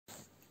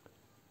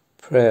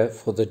Prayer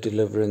for the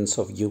Deliverance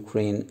of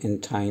Ukraine in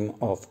Time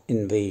of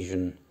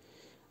Invasion,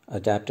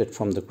 adapted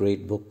from the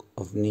Great Book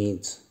of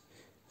Needs,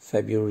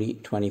 February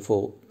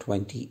 24,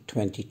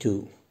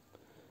 2022.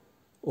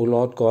 O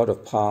Lord God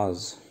of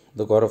powers,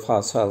 the God of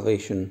our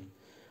salvation,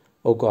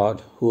 O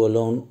God, who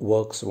alone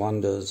works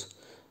wonders,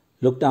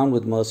 look down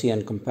with mercy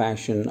and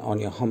compassion on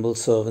your humble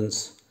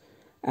servants,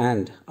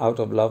 and, out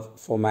of love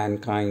for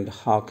mankind,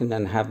 hearken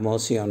and have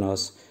mercy on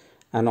us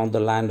and on the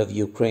land of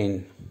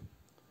Ukraine.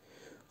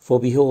 For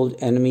behold,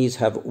 enemies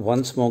have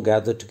once more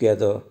gathered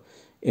together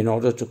in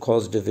order to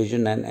cause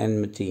division and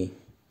enmity.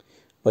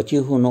 But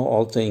you who know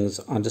all things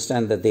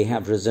understand that they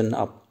have risen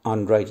up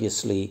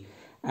unrighteously,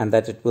 and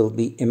that it will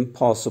be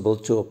impossible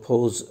to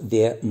oppose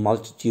their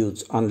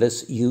multitudes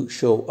unless you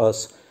show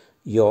us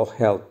your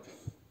help.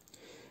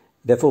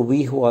 Therefore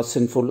we who are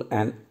sinful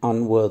and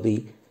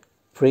unworthy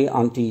pray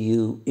unto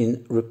you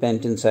in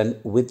repentance and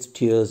with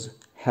tears,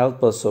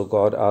 help us, O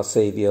God, our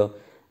Saviour,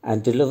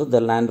 and deliver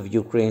the land of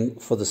Ukraine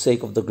for the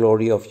sake of the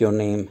glory of your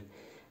name,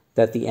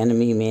 that the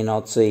enemy may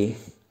not say,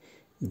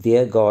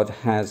 their God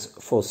has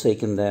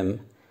forsaken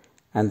them,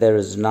 and there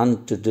is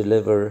none to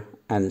deliver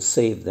and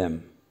save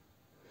them.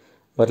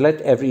 But let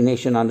every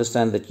nation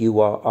understand that you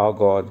are our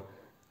God,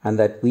 and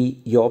that we,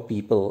 your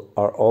people,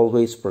 are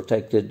always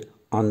protected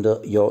under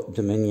your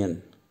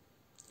dominion.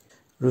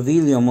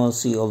 Reveal your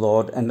mercy, O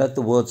Lord, and let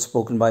the words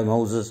spoken by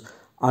Moses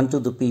unto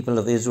the people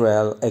of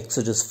Israel,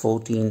 Exodus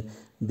 14,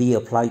 be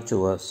applied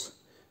to us.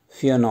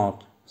 Fear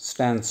not,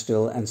 stand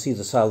still and see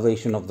the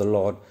salvation of the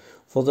Lord,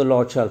 for the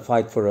Lord shall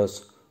fight for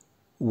us.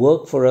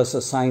 Work for us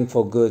a sign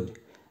for good,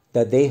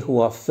 that they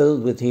who are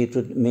filled with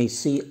hatred may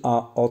see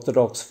our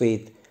orthodox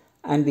faith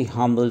and be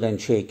humbled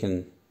and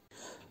shaken.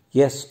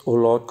 Yes, O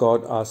Lord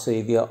God, our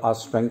Saviour, our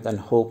strength and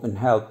hope and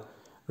help,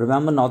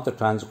 remember not the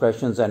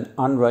transgressions and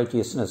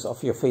unrighteousness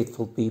of your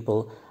faithful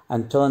people,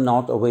 and turn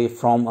not away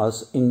from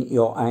us in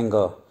your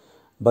anger.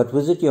 But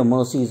visit your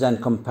mercies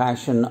and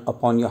compassion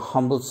upon your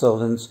humble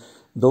servants,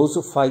 those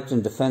who fight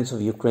in defense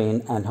of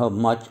Ukraine and her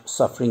much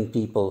suffering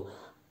people,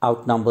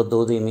 outnumbered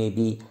though they may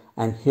be,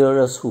 and hear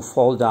us who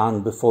fall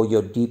down before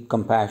your deep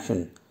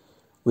compassion.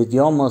 With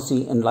your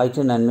mercy,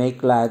 enlighten and make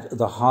glad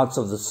the hearts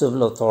of the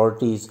civil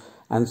authorities,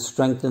 and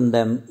strengthen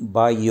them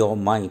by your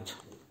might.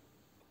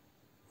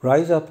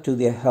 Rise up to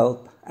their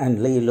help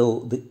and lay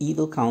low the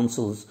evil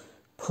counsels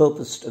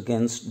purposed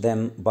against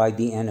them by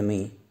the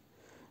enemy.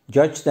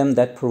 Judge them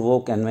that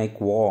provoke and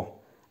make war,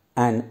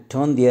 and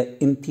turn their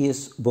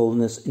impious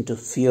boldness into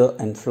fear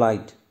and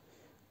flight.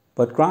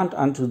 But grant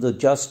unto the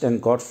just and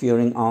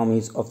God-fearing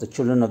armies of the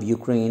children of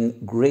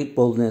Ukraine great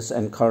boldness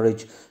and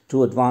courage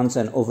to advance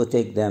and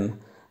overtake them,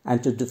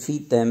 and to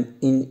defeat them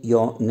in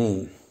your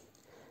name.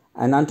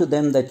 And unto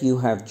them that you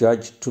have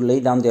judged to lay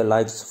down their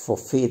lives for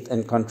faith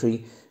and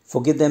country,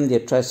 forgive them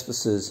their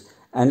trespasses,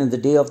 and in the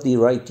day of the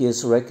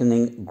righteous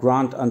reckoning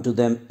grant unto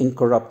them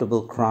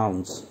incorruptible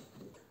crowns.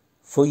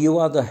 For you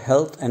are the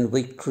health and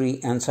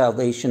victory and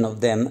salvation of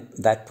them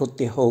that put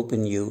their hope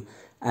in you,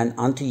 and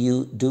unto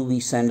you do we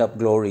send up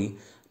glory,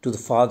 to the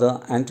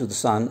Father, and to the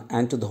Son,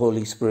 and to the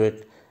Holy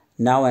Spirit,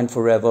 now and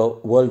forever,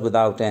 world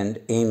without end.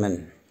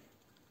 Amen.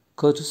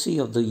 Courtesy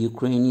of the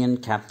Ukrainian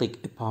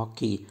Catholic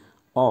Eparchy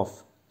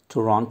of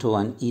Toronto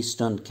and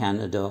Eastern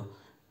Canada,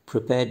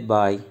 prepared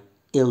by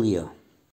Ilya.